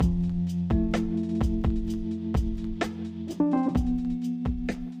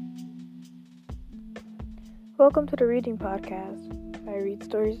Welcome to the Reading Podcast. I read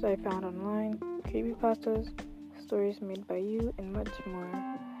stories I found online, creepypastas, stories made by you, and much more.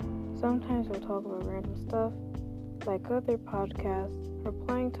 Sometimes we'll talk about random stuff, like other podcasts,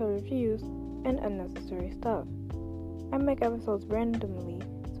 replying to reviews, and unnecessary stuff. I make episodes randomly,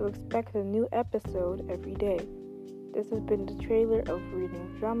 so expect a new episode every day. This has been the trailer of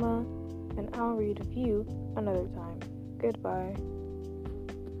Reading Drama, and I'll read a few another time. Goodbye.